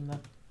lighter than the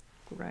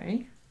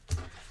grey.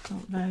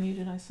 What value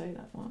did I say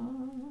that was?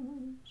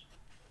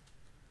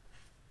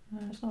 No,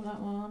 it's not that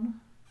one.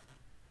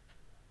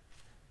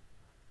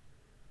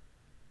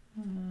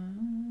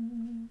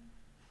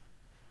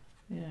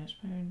 Yeah, it's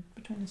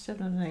between a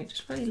 7 and an 8.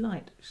 It's very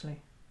light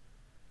actually.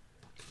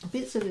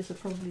 Bits of this are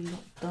probably a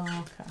lot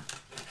darker.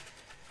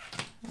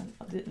 I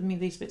mean,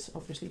 these bits are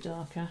obviously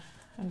darker.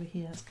 Over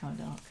here, it's kind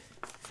of dark.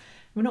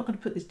 We're not going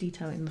to put this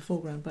detail in the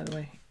foreground, by the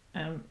way.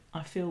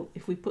 I feel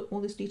if we put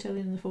all this detail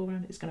in the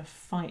foreground, it's going to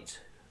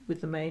fight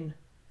with the main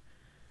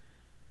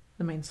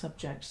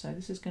subject. So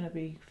this is going to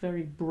be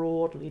very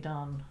broadly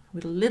done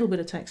with a little bit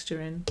of texture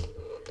in,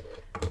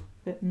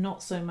 but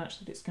not so much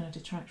that it's going to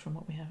detract from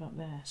what we have up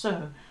there.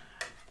 So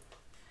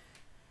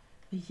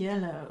the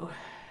yellow,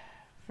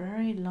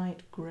 very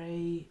light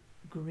grey,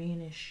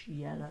 greenish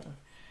yellow.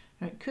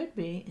 Now it could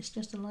be it's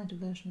just a lighter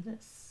version of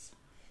this.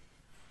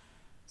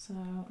 So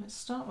let's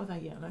start with our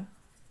yellow.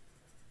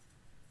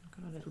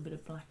 I've got a little bit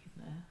of black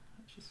in there,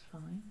 which is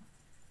fine.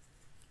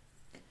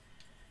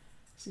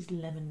 This is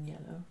lemon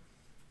yellow.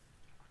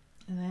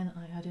 And then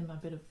I add in my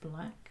bit of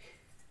black.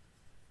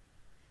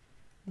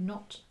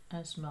 Not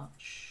as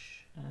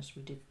much as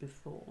we did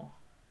before.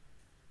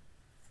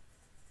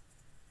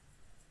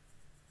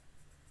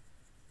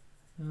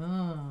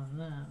 Oh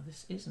no,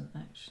 this isn't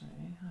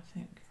actually, I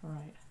think,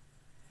 right.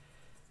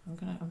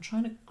 I'm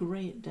trying to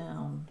grey it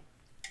down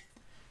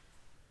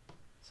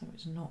so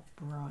it's not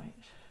bright,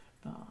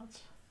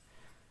 but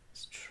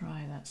let's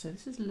try that. So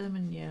this is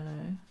lemon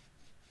yellow.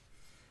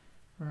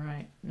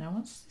 Right, now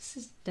once this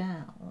is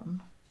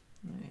down,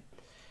 right,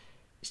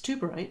 it's too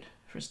bright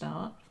for a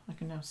start. I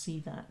can now see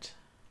that.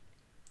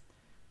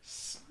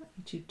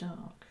 Slightly too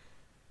dark.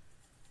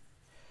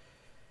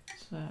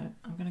 So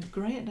I'm going to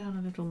grey it down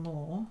a little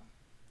more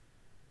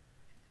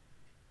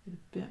with a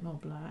bit more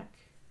black.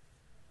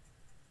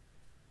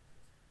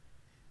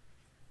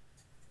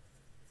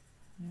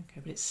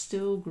 Okay, but it's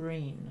still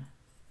green.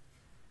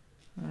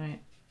 Right,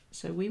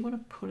 so we want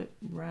to pull it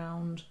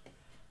round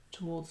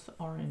towards the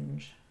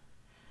orange.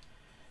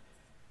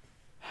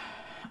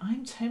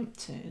 I'm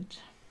tempted,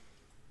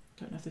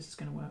 don't know if this is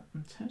going to work,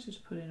 I'm tempted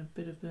to put in a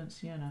bit of burnt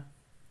sienna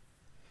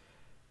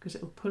because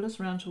it will pull us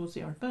round towards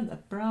the orange.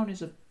 Brown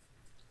is a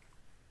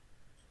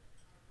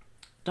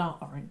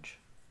dark orange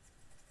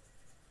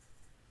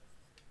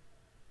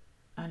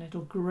and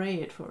it'll grey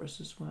it for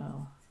us as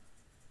well.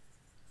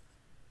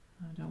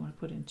 I don't want to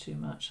put in too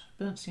much.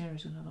 Burnt sienna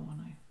is another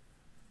one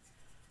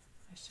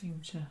I seem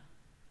to,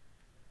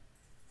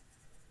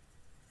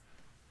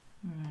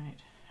 right,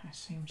 I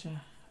seem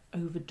to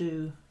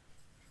overdo.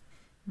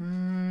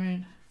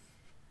 Right.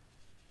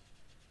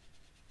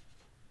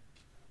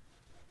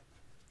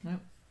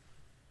 Nope.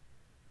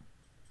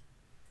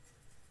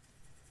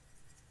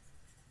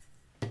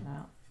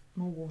 Now,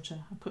 more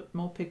water. I put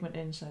more pigment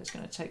in so it's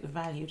going to take the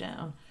value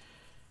down.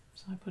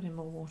 So I put in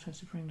more water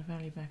to bring the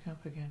value back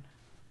up again.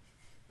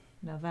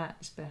 Now that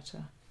is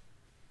better.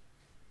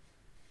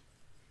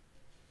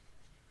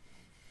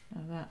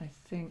 Now that I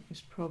think is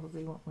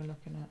probably what we're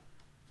looking at.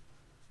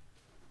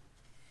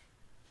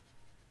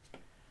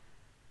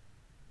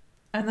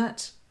 And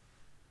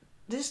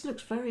this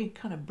looks very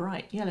kind of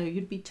bright yellow.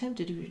 You'd be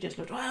tempted if you just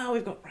looked, wow,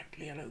 we've got bright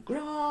yellow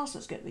grass,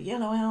 let's get the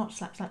yellow out,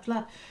 slap, slap,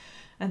 slap.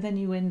 And then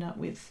you end up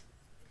with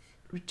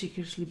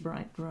ridiculously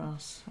bright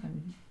grass.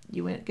 And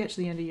you get to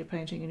the end of your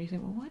painting and you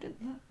think, well, why didn't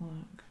that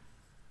work?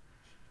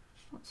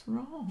 What's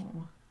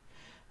wrong?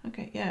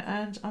 Okay,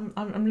 yeah, and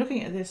I'm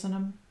looking at this and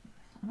I'm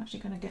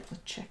actually going to get the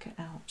checker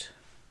out.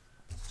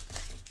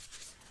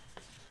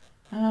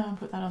 I'll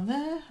put that on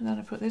there, and then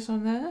I put this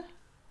on there.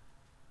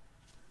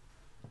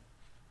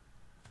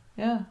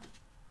 Yeah,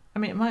 I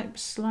mean it might be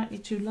slightly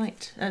too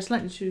light,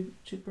 slightly too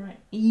bright,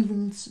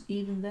 even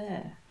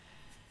there.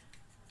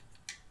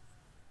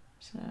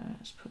 So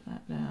let's put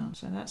that down.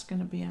 So that's going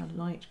to be our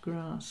light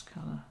grass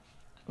colour,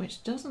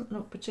 which doesn't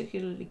look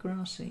particularly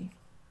grassy,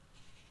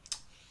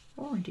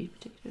 or indeed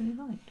particularly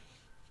light.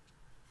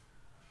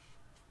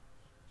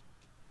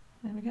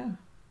 There we go.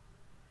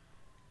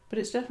 But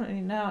it's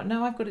definitely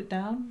now I've got it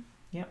down.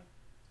 Yep,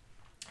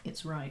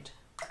 it's right.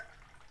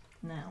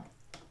 Now,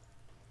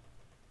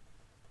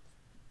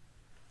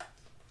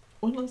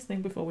 one last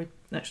thing before we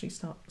actually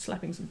start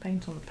slapping some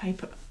paint on the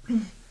paper.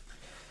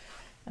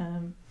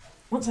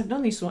 Once I've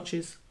done these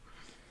swatches,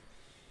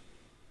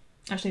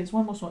 actually there's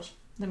one more swatch.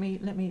 Let me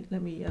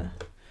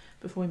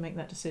before we make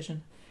that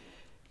decision.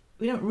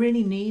 We don't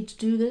really need to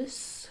do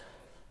this,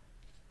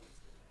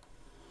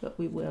 but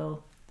we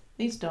will.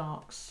 These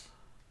darks,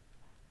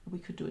 we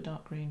could do a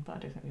dark green, but I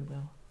don't think we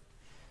will.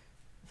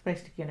 It's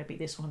basically going to be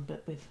this one,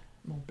 but with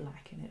more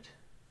black in it.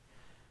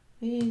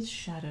 These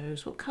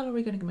shadows, what colour are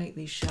we going to make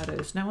these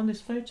shadows? Now on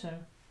this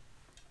photo,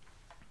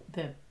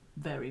 they're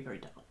very, very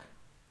dark.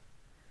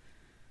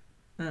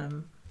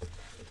 We're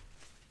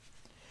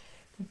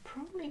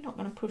probably not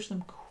going to push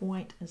them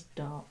quite as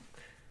dark.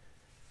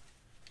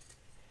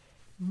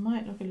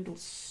 Might look a little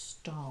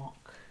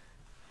stark.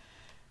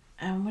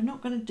 And we're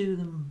not going to do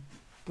them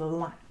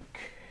black.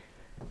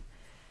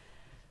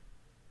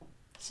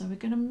 So we're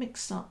going to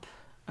mix up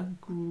a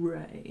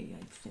grey,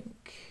 I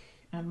think.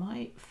 And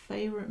my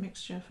favourite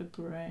mixture for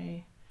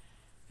grey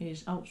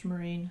is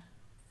ultramarine.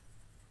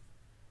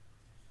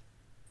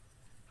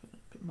 Put a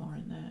bit more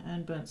in there,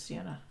 and burnt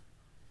sienna.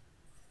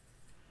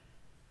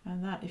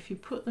 And that, if you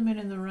put them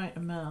in the right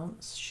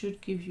amounts,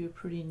 should give you a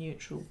pretty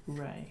neutral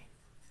grey.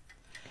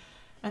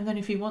 And then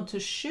if you want to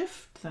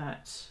shift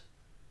that,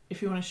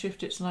 if you want to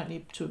shift it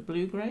slightly to a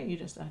blue-grey, you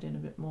just add in a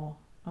bit more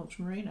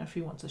ultramarine. Or if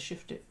you want to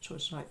shift it to a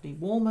slightly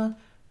warmer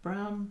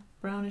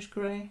brownish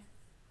grey,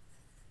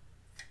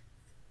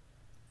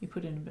 you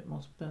put in a bit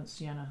more burnt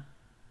sienna.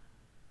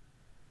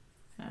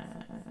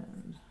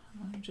 And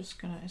I'm just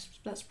gonna,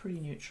 that's pretty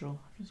neutral.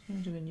 I'm just gonna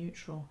do a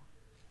neutral.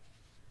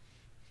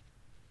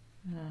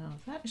 Now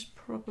that is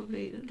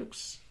probably, it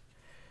looks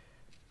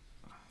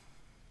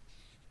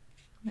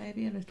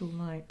maybe a little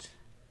light.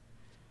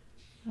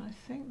 I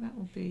think that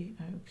will be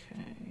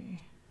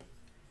okay.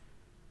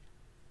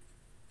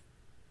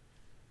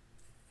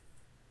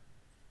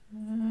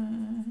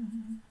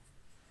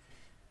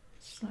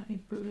 Slightly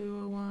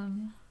bluer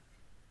one.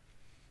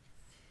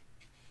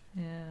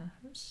 Yeah,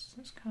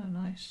 that's kind of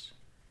nice.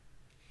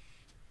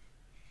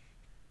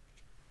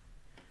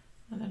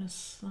 And then a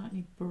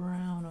slightly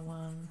browner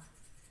one.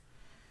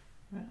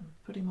 Right, I'm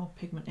putting more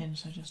pigment in,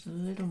 so just a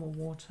little more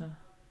water.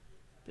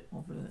 A bit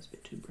more blue, that's a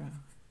bit too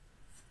brown.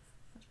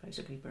 That's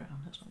basically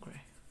brown, that's not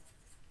grey.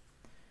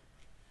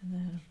 And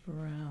then a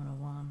browner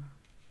one.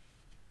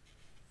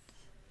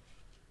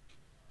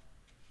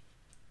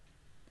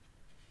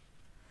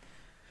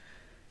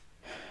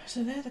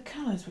 So they're the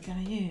colours we're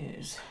going to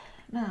use.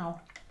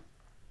 Now,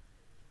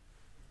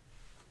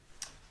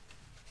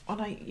 what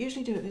I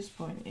usually do at this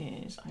point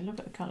is I look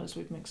at the colours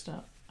we've mixed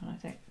up and I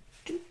think,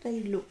 do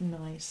they look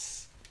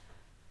nice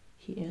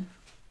here?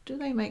 Do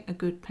they make a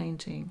good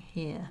painting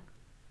here?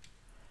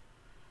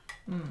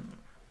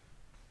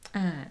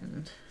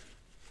 And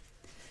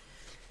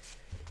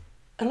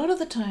a lot of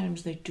the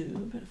times they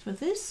do, but for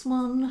this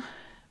one,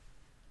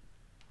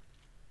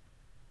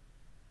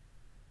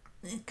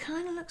 it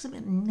kind of looks a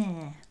bit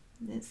nah.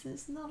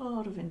 There's not a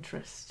lot of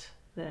interest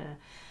there.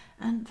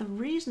 And the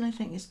reason I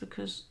think is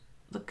because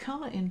the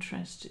colour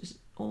interest is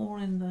all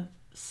in the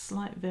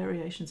slight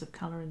variations of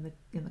colour in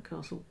the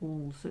castle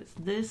walls. So it's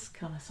this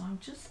colour. So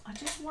I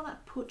just want to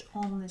put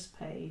on this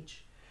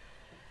page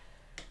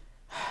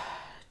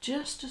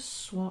just a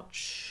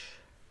swatch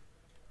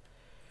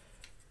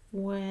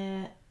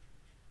where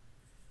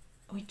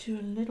we do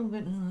a little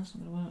bit. Oh, that's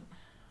not going to work.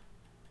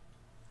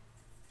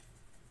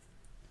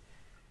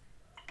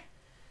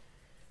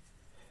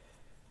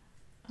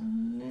 A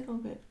little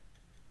bit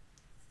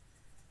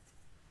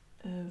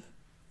of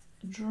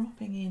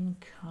dropping in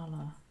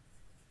colour.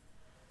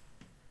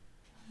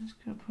 I'm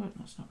just going to put,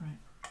 that's not right,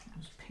 it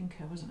was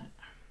pinker, wasn't it?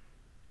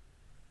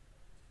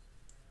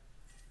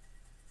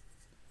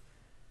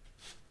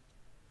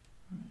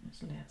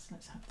 Right,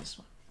 let's have this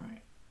one,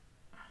 right.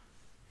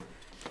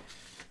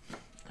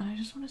 And I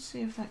just want to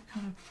see if that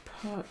kind of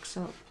perks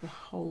up the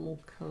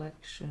whole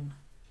collection.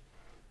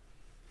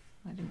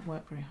 I didn't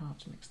work very hard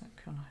to mix that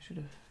colour, I should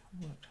have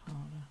worked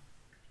harder.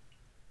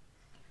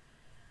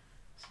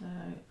 So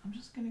I'm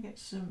just going to get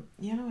some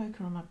yellow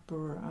ochre on my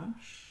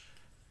brush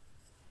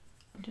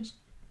and just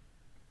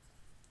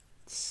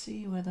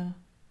see whether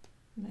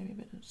maybe a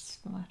bit of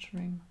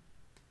splattering,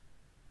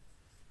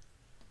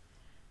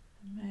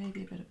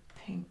 maybe a bit of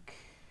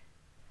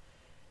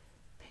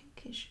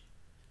pinkish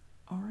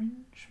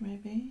orange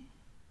maybe.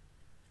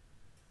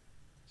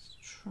 Let's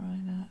try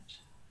that.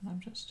 And I'm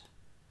just,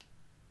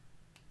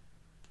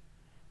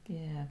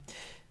 yeah,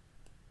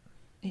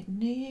 it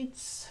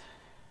needs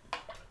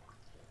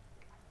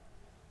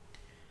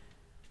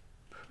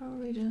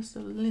probably just a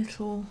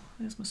little,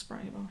 there's my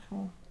spray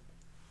bottle.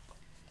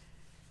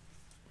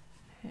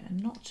 Yeah,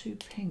 not too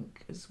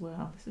pink as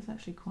well. This is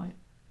actually quite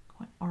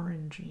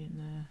orangey in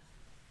there.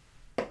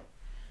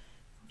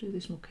 I'll do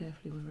this more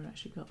carefully when we've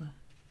actually got the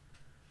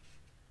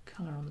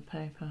colour on the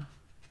paper.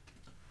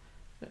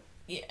 But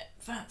yeah,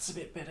 that's a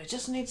bit better.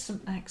 Just needs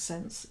some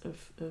accents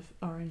of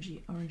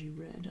orangey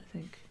red, I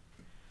think.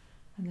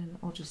 And then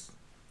I'll just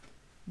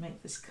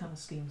make this colour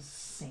scheme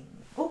sing.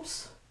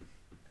 Oops!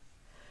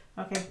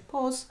 Okay,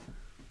 pause.